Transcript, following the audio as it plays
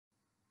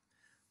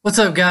What's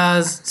up,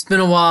 guys? It's been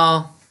a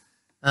while.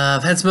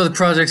 I've had some other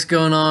projects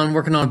going on,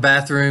 working on a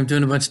bathroom,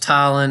 doing a bunch of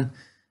tiling,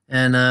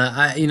 and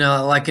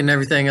like in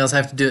everything else, I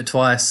have to do it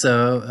twice.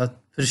 So I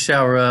put a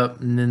shower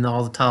up, and then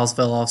all the tiles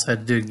fell off, so I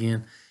had to do it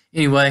again.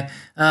 Anyway,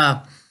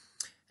 my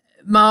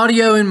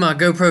audio in my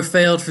GoPro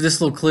failed for this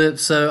little clip,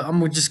 so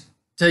I'm gonna just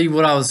tell you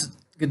what I was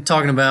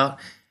talking about.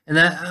 And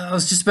that I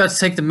was just about to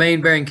take the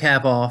main bearing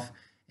cap off,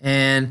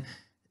 and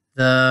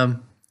the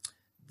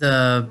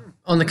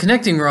on the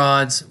connecting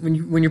rods, when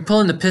you're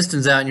pulling the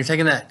pistons out and you're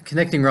taking that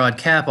connecting rod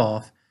cap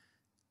off,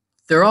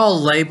 they're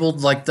all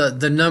labeled, like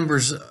the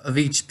numbers of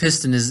each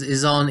piston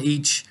is on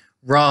each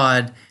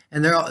rod,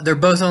 and they're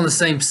both on the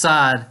same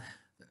side.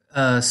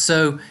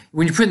 So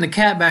when you're putting the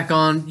cap back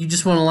on, you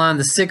just want to line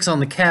the 6 on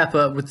the cap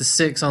up with the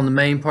 6 on the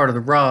main part of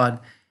the rod,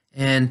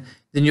 and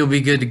then you'll be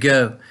good to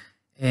go.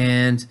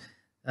 And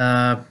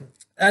that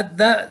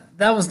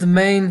was the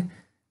main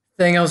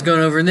thing I was going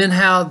over. And then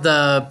how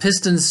the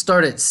pistons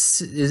start at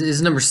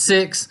is number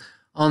 6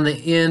 on the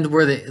end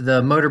where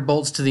the motor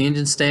bolts to the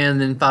engine stand,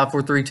 and then 5,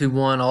 4, 3, 2,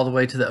 1 all the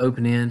way to the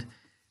open end.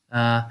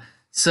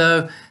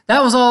 So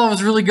that was all I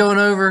was really going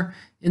over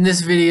in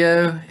this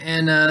video.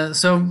 And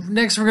so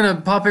next we're going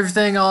to pop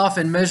everything off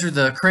and measure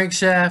the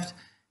crankshaft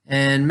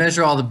and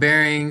measure all the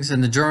bearings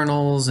and the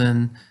journals,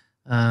 and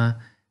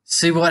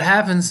see what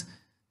happens,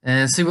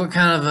 and see what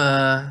kind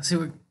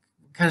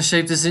of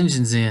shape this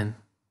engine's in.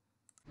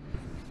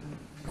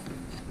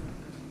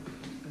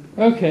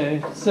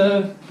 Okay,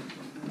 so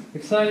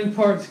exciting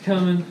part's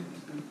coming.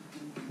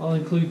 I'll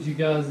include you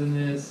guys in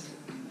this.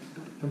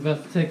 I'm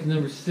about to take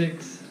number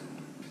 6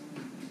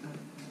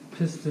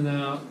 piston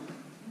out.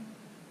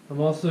 I'm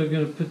also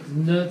going to put the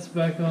nuts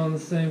back on the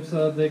same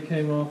side they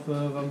came off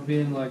of. I'm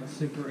being like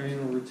super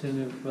anal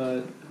retentive,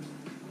 but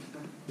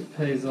it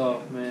pays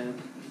off, man.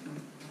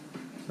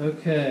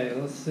 Okay,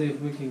 let's see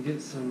if we can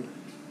get some.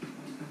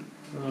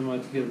 I might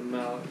have to get a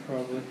mallet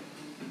probably.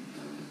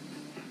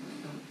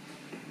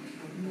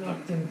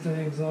 Knock them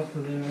things off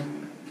of there.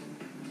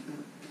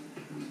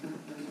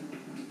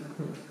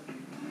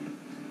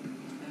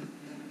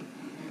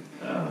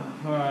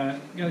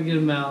 Alright, gotta get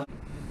them out.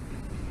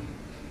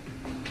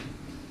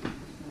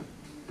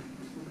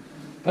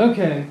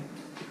 Okay,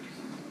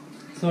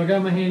 so I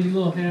got my handy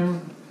little hammer,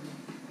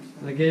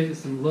 and I gave it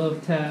some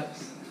love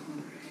taps,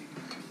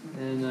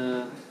 and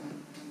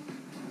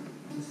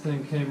this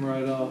thing came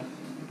right off.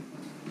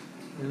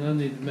 And I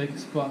need to make a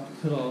spot to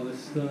put all this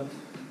stuff.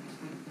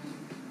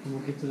 And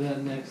we'll get to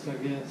that next, I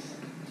guess.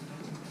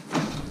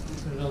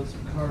 Put it on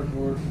some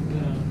cardboard for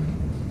now.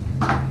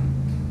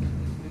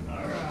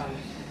 Alright.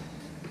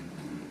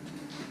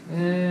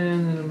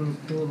 And then I'm going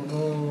to pull the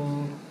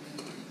whole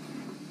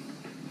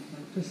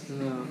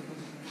piston out. I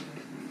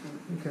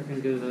think I can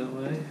do it that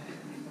way.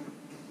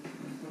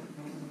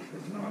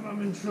 If not,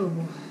 I'm in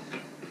trouble.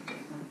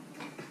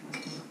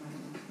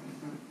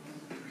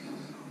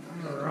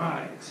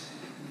 Alright.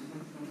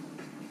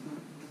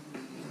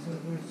 So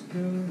let's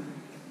go.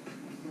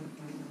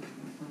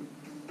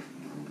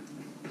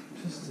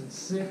 Piston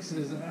 6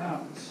 is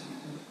out.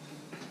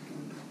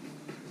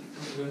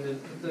 I'll go ahead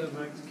and put that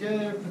back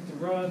together, put the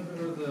rod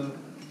or the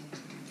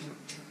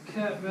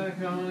cap back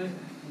on it.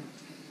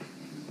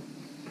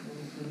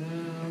 And for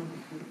now,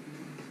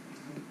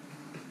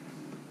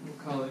 we'll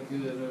call it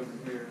good over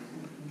here.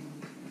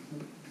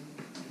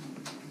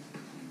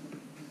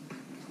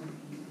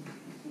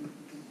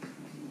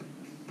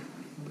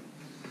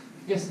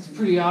 I guess it's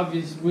pretty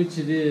obvious which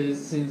it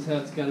is, since how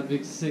it's got a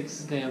big 6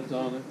 stamped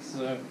on it.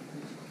 So,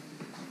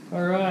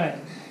 alright.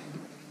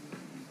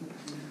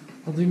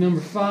 I'll do number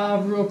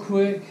 5 real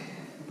quick,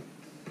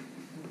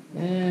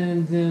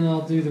 and then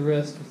I'll do the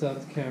rest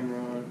without the camera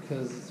on,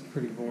 because it's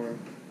pretty boring.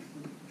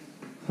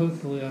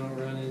 Hopefully I don't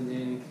run into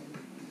any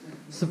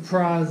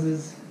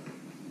surprises.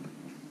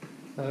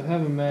 I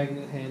have a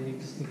magnet handy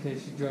just in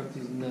case you drop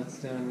these nuts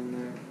down in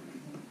there,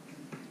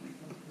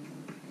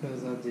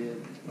 because I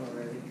did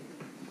already.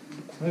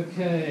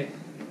 Okay,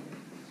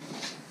 a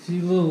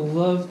few little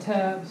love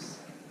taps.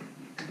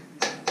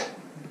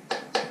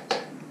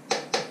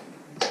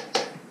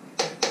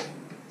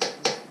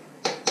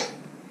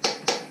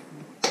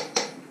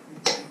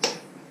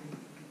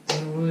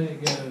 And away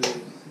it goes.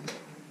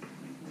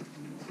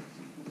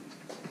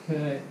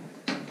 Okay.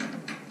 I'll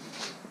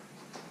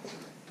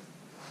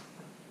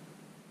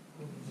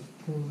just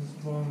pull this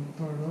bottom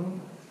part off.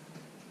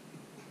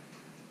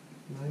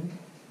 Right.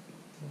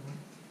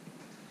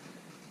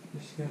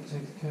 Just gotta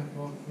take the cap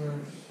off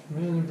first.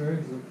 Man, the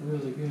bearings look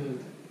really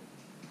good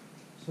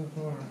so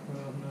far.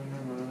 Well, no,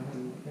 never mind. I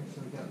haven't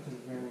actually got to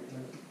the bearings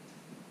yet.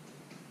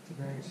 The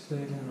bearings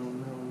stayed in on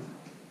that one.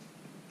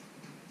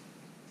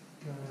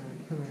 Alright,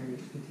 come here, you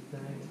stupid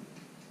thing.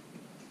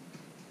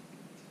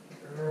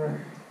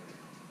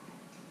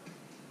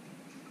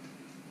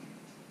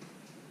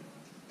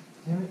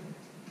 Damn it.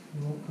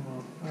 It won't come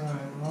off.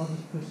 Alright, well, I'll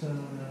just push that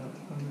on out.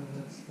 I know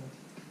that's the.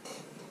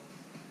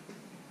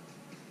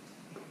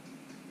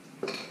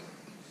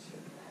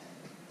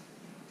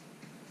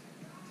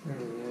 There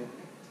we go.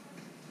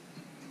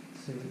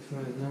 See if it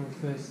way the number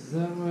faces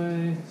that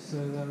way, so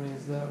that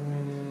means that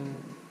went in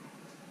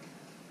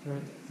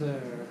right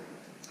there.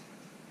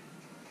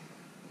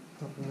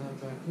 Popping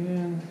that back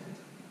in.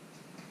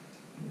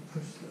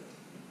 Push that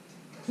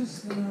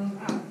piston.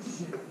 Ah,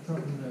 shit.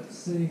 Dropping that.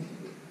 See?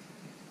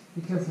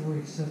 Be careful where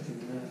you set your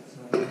nuts.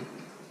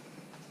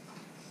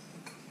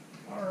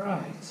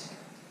 Alright.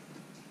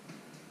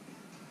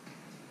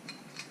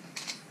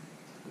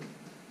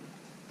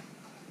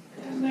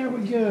 And there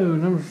we go.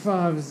 Number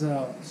 5 is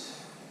out.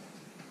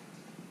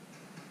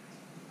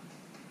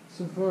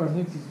 So far, I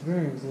think these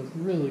bearings look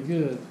really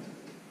good.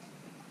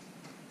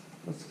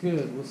 That's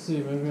good. We'll see.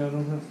 Maybe I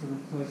don't have to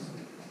replace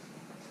them.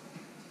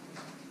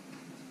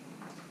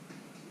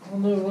 I'll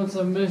know once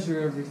I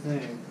measure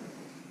everything.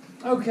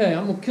 Okay,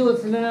 I'm going to kill it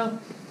for now.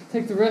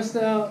 Take the rest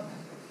out.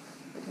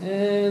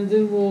 And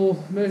then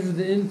we'll measure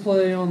the end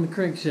play on the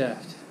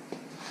crankshaft.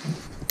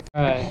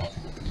 Alright.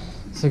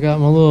 So I got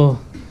my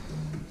little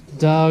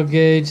dial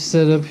gauge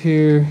set up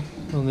here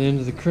on the end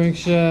of the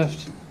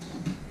crankshaft.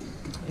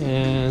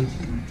 And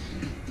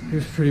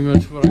here's pretty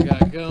much what I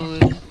got going.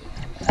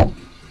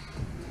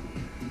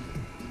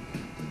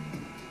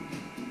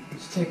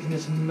 Just taking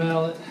this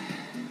mallet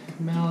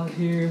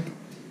here,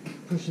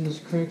 pushing this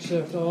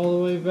crankshaft all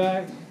the way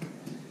back.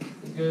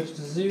 It goes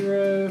to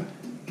 0.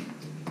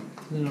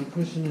 Then I'm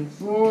pushing it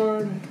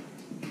forward.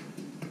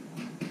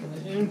 And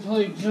the end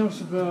plate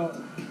jumps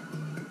about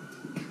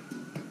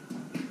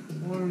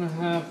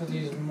 1.5 of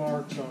these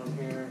marks on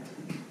here.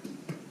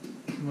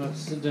 I'm going to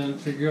sit down and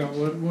figure out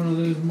what one of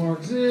those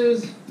marks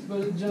is,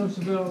 but it jumps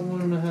about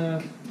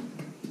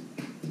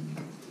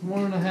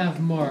 1.5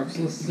 marks.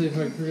 Let's see if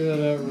I can figure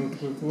that out real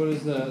quick. What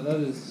is that?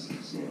 That is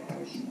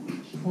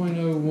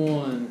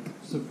 0.01.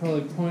 So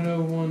probably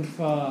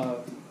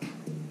 0.015.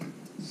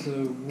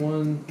 So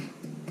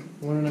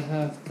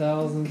 1.5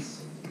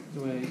 thousandths.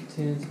 Wait,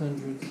 tens,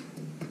 hundreds.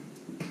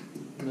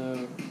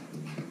 No.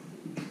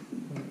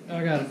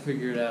 I gotta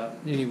figure it out.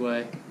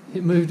 Anyway,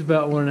 it moved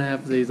about 1.5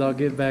 of these. I'll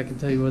get back and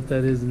tell you what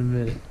that is in a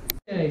minute.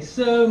 Okay,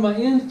 so my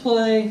end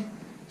play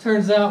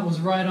turns out was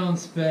right on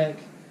spec.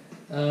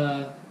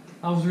 I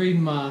was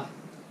reading my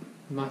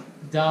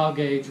dial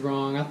gauge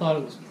wrong. I thought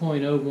it was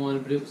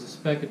 0.01, but it was a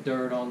speck of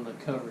dirt on the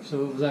cover,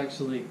 so it was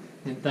actually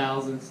in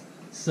thousandths.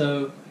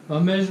 So my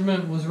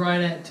measurement was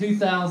right at 2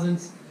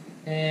 thousandths,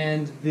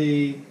 and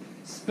the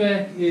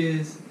spec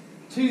is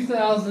 2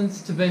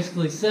 thousandths to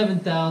basically 7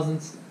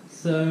 thousandths.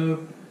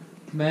 So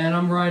man,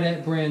 I'm right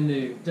at brand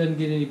new. Doesn't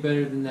get any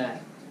better than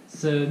that.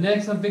 So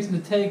next I'm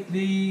fixing to take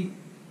the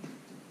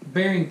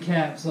bearing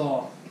caps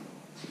off.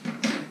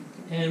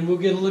 And we'll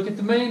get a look at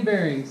the main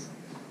bearings.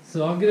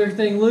 So I'll get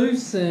everything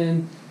loose,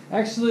 and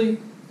actually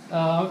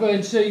I'll go ahead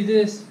and show you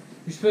this.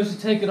 You're supposed to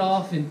take it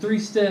off in 3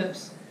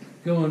 steps,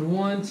 going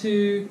 1,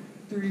 2,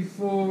 3,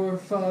 4,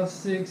 5,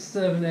 6,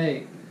 7,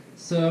 8.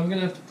 So I'm going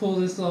to have to pull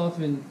this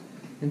off in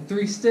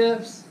 3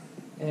 steps,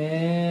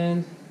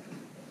 and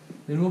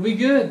then we'll be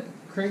good.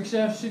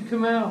 Crankshaft should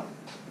come out.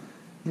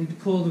 Need to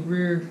pull the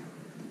rear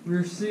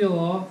seal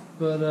off,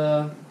 but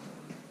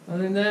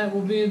other than that,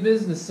 we'll be in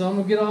business. So I'm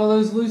gonna get all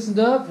those loosened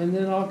up, and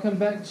then I'll come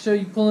back to show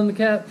you pulling the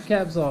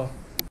caps off.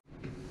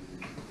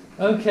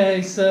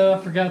 Okay, so I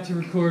forgot to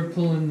record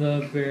pulling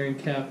the bearing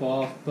cap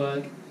off,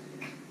 but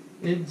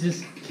it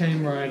just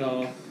came right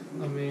off.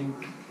 I mean,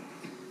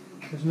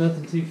 there's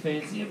nothing too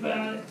fancy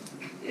about it.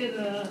 It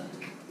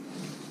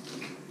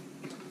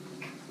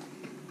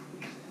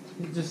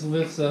just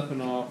lifts up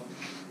and off.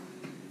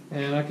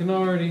 And I can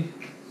already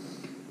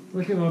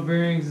look at my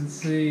bearings and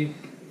see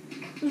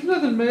there's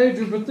nothing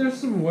major, but there's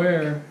some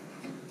wear.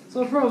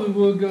 So I probably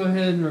will go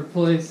ahead and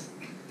replace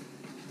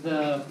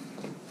the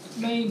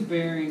main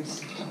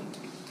bearings.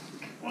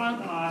 Why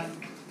not?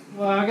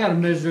 Well, I gotta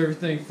measure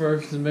everything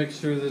first and make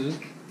sure that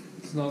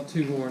it's not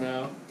too worn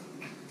out.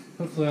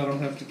 Hopefully I don't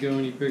have to go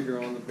any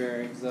bigger on the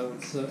bearings. That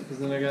would suck, because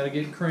then I gotta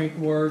get crank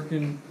work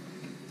and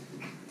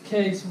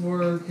case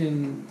work,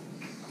 and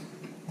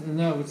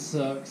that would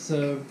suck.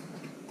 So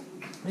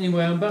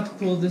anyway, I'm about to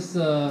pull this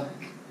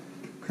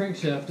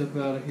crankshaft up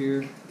out of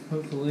here,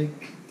 hopefully.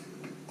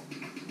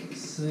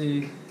 Let's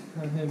see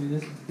how heavy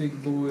this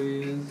big boy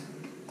is.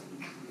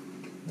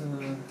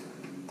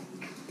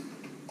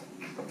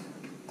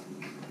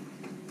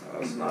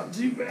 That's not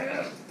too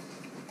bad.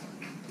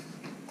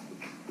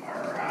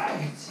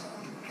 Alright.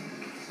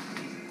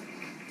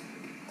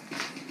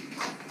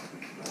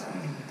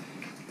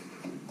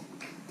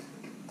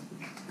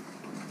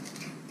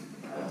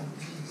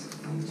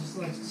 Just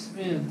likes to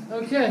spin.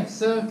 Okay,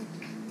 so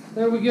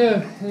there we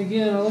go. And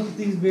again, I look at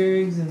these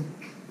bearings, and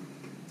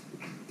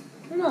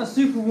they're not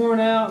super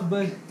worn out,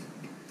 but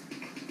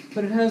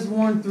it has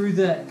worn through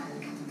that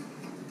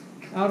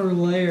outer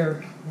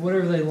layer,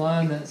 whatever they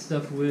line that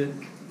stuff with.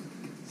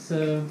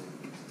 So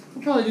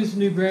we'll probably do some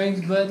new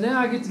bearings, but now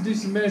I get to do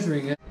some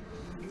measuring.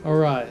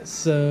 Alright,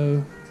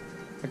 so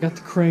I got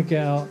the crank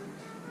out,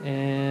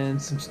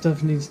 and some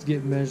stuff needs to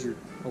get measured.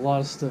 A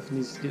lot of stuff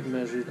needs to get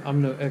measured.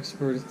 I'm no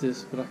expert at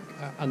this, but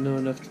I know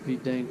enough to be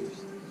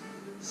dangerous.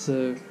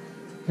 So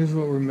here's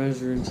what we're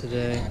measuring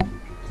today.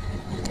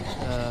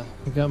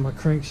 we got my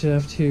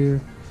crankshaft here.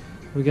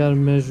 We got to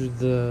measure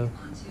the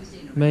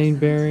main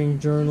bearing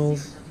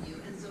journals,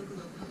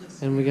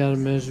 and we got to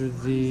measure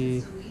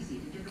the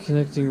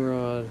connecting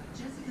rod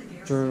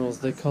journals.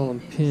 They call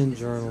them pin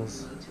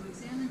journals.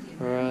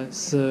 Alright,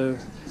 so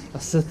I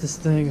set this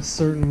thing a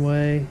certain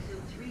way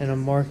and I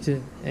marked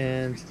it,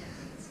 and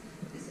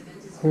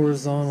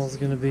horizontal is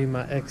going to be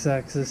my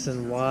x-axis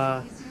and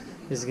y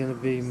is going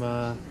to be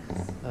my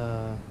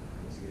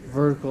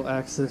vertical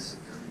axis,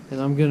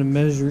 and I'm going to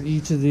measure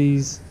each of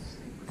these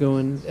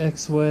going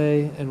x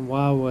way and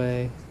y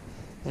way,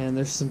 and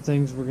there's some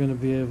things we're going to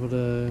be able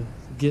to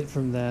get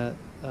from that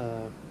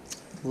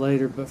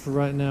later, but for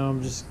right now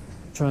I'm just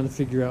trying to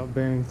figure out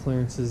bearing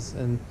clearances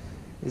and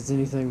is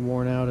anything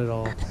worn out at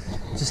all.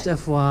 Just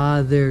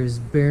FYI, there's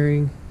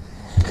bearing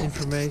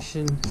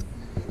information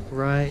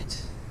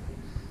right,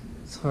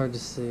 it's hard to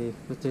see,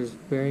 but there's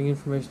bearing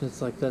information.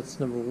 It's like that's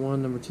number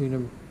 1, number 2,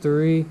 number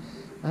 3.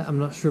 I'm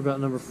not sure about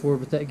number 4,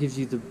 but that gives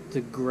you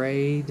the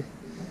grade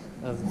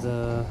of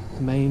the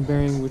main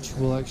bearing, which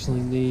we'll actually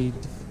need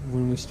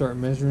when we start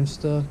measuring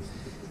stuff.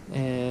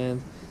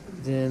 And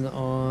then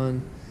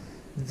on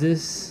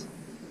this,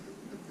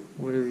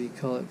 whatever you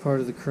call it, part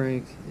of the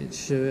crank,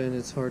 and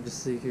it's hard to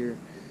see here,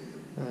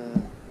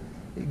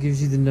 it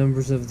gives you the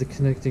numbers of the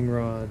connecting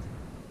rod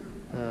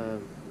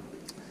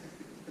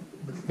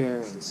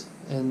bearings.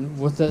 And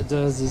what that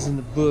does is, in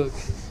the book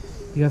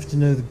you have to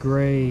know the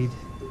grade.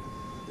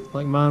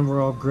 Like mine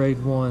were all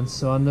grade 1,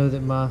 so I know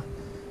that my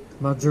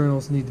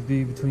journals need to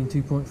be between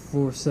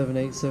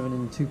 2.4787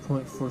 and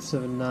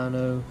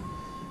 2.4790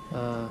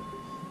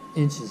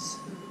 inches.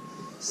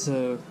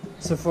 So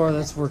far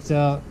that's worked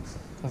out.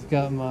 I've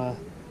got my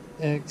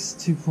X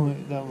that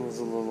one was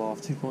a little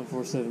off,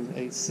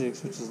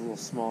 2.4786, which is a little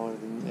smaller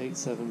than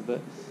 87, but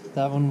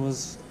that one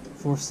was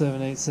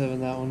 4787,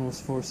 that one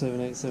was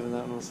 4787,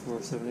 that one was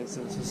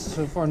 4787.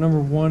 So far number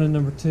 1 and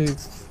number 2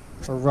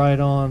 are right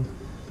on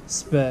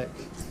spec,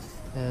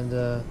 and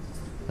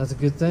that's a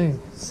good thing.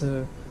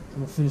 So I'm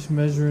gonna finish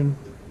measuring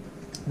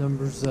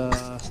numbers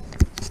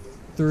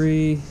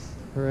 3,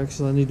 or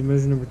actually I need to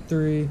measure number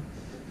 3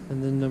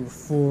 and then number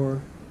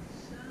 4,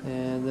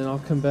 and then I'll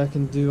come back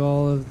and do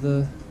all of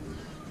the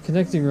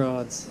connecting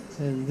rods,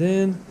 and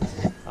then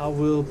I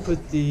will put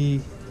I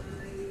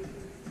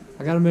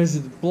gotta measure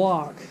the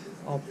block.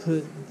 I'll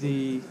put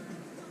the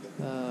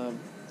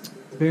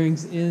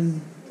bearings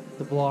in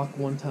the block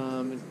one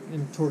time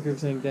and torque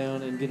everything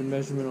down and get a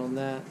measurement on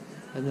that,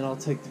 and then I'll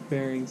take the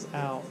bearings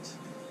out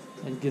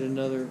and get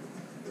another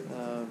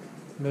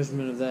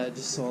measurement of that,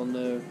 just so I'll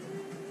know,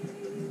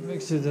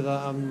 make sure that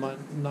I'm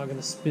not going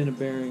to spin a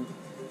bearing,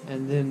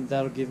 and then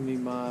that'll give me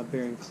my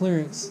bearing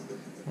clearance.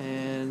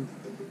 And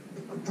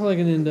I'm probably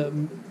going to end up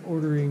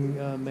ordering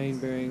main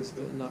bearings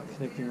but not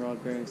connecting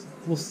rod bearings.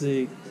 We'll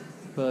see,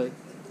 but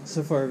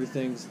so far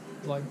everything's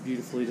like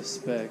beautifully to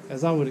spec,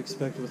 as I would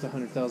expect with a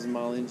 100,000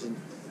 mile engine,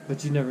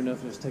 but you never know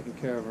if it was taken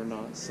care of or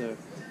not. So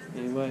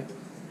anyway,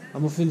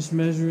 I'm going to finish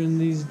measuring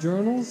these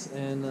journals,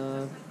 and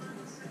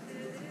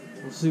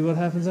we'll see what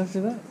happens after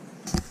that.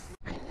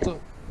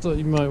 So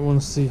you might want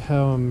to see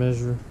how I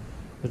measure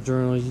a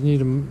journal. You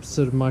need a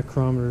set of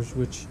micrometers,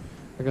 which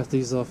I got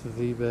these off of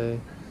eBay,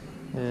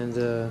 and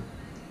you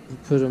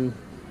put them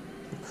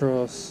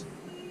across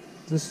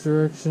this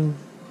direction,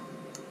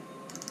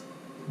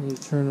 and you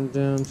turn them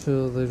down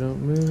until they don't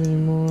move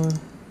anymore.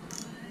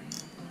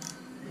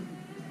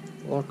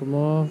 Lock them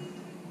off.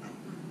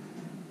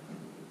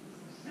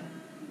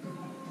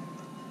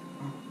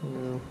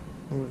 Yeah,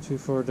 I went too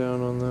far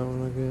down on that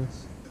one, I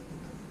guess.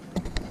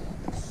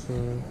 So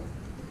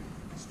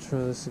let's try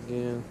this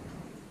again.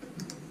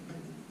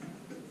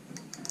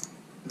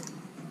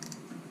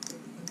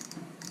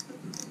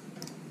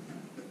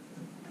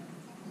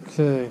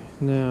 Okay,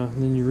 now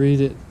then you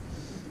read it.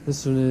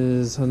 This one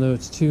is, I know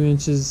it's 2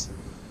 inches,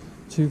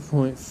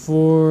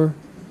 2.4.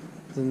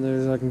 Then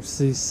there's, I can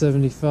see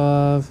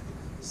 75.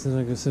 So then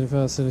I go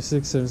 75,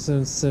 76,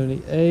 77,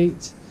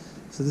 78.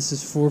 So this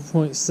is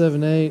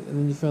 4.78, and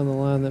then you found the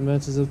line that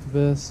matches up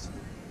the best.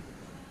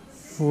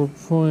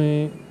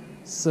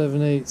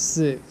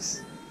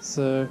 4.786.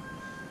 So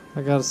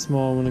I got a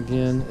small one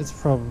again. It's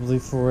probably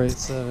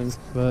 487,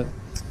 but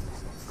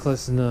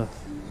close enough.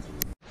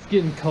 It's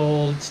getting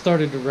cold. It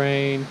started to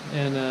rain,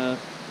 and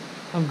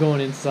I'm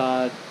going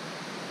inside.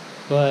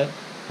 But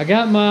I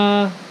got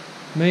my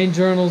main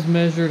journals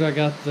measured. I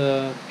got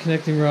the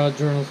connecting rod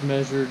journals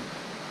measured.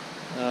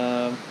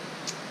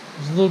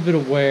 There's a little bit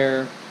of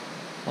wear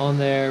on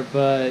there,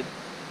 but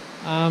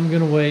I'm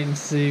gonna wait and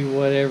see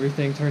what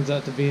everything turns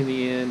out to be in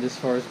the end as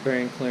far as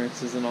bearing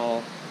clearances and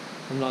all.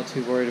 I'm not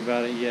too worried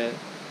about it yet,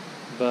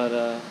 but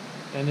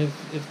and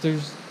if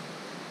there's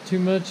too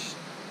much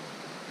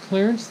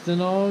clearance,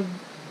 then I'll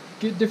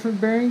get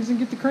different bearings and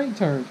get the crank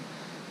turned.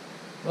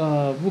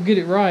 We'll get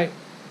it right,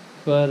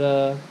 but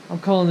I'm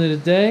calling it a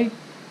day.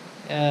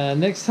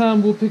 Next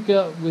time we'll pick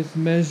up with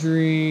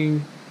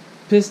measuring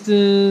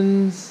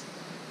pistons,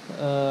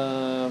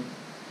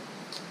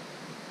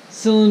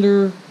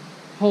 cylinder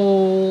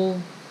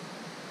hole,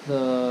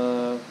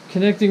 the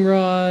connecting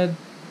rod,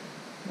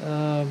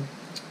 um,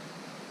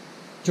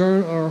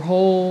 journal or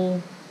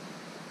hole,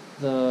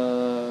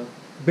 the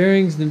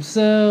bearings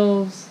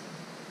themselves,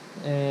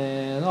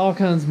 and all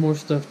kinds more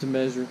stuff to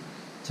measure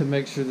to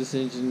make sure this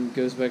engine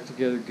goes back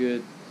together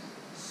good.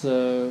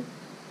 So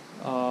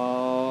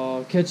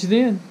I'll catch you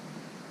then.